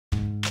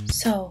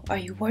So, are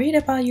you worried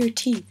about your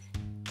teeth?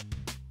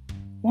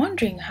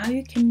 Wondering how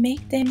you can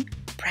make them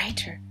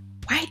brighter,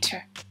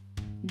 whiter,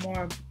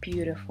 more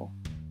beautiful?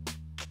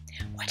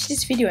 Watch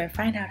this video and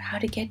find out how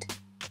to get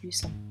you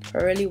some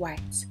pearly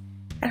whites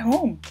at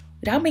home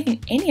without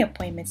making any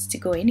appointments to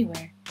go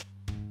anywhere.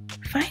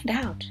 Find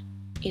out.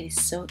 It is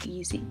so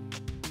easy.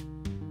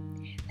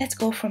 Let's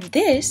go from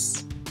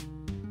this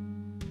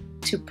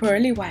to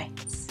pearly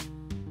whites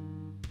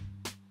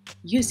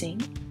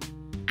using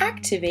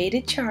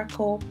activated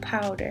charcoal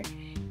powder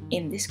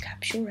in this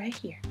capsule right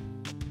here.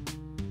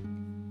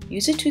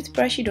 Use a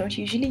toothbrush you don't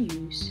usually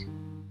use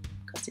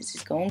because this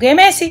is gonna get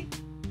messy.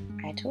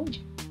 I told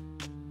you.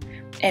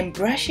 And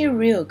brush it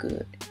real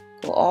good.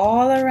 Go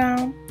all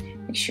around.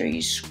 Make sure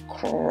you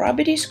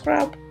scrubbity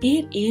scrub.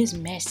 It is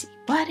messy,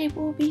 but it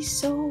will be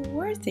so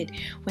worth it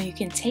when you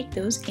can take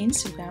those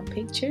Instagram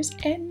pictures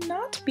and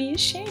not be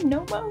ashamed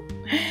no more.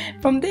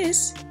 From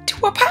this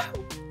to a pow!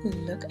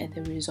 Look at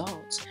the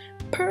results.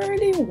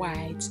 Pearly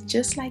whites,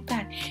 just like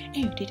that. And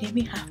you didn't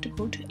even have to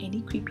go to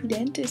any creepy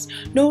dentist.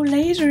 No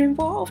laser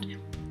involved.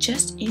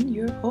 Just in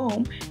your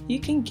home, you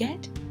can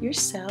get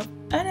yourself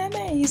an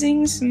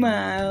amazing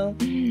smile.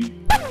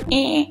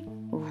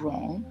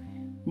 Wrong.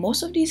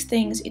 Most of these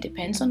things, it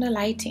depends on the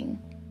lighting,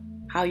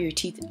 how your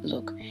teeth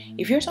look.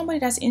 If you're somebody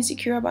that's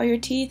insecure about your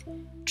teeth,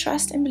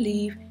 trust and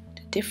believe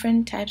the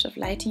different types of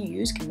lighting you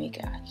use can make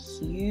a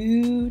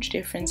huge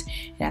difference.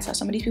 And that's how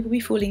some of these people be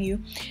fooling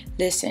you.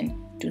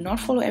 Listen, do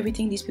not follow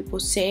everything these people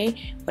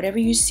say. Whatever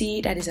you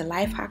see that is a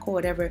life hack or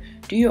whatever,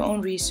 do your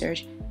own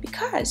research,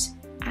 because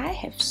I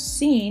have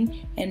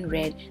seen and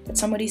read that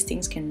some of these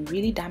things can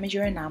really damage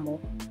your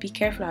enamel. Be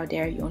careful out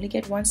there. You only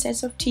get one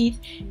set of teeth.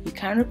 You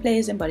can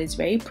replace them, but it's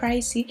very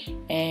pricey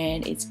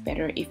and it's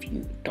better if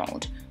you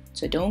don't.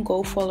 So don't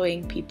go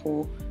following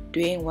people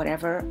doing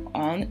whatever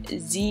on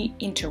the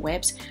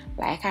interwebs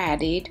like I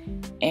did.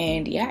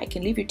 And yeah, it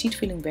can leave your teeth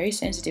feeling very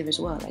sensitive as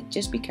well. Like,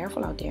 just be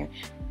careful out there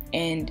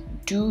and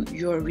do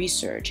your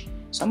research.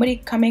 Somebody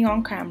coming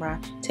on camera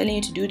telling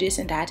you to do this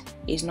and that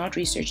is not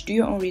research. Do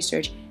your own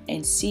research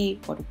and see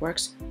what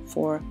works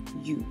for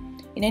you.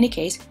 In any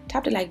case,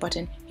 tap the like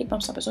button, hit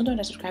thumbs up, don't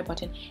the subscribe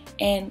button,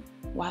 and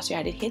whilst you're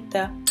at it, hit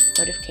the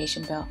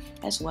notification bell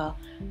as well.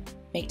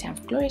 Make time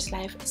for glorious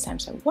life. It's time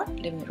to start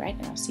living it right,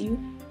 and I'll see you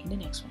in the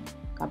next one.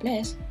 God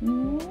bless.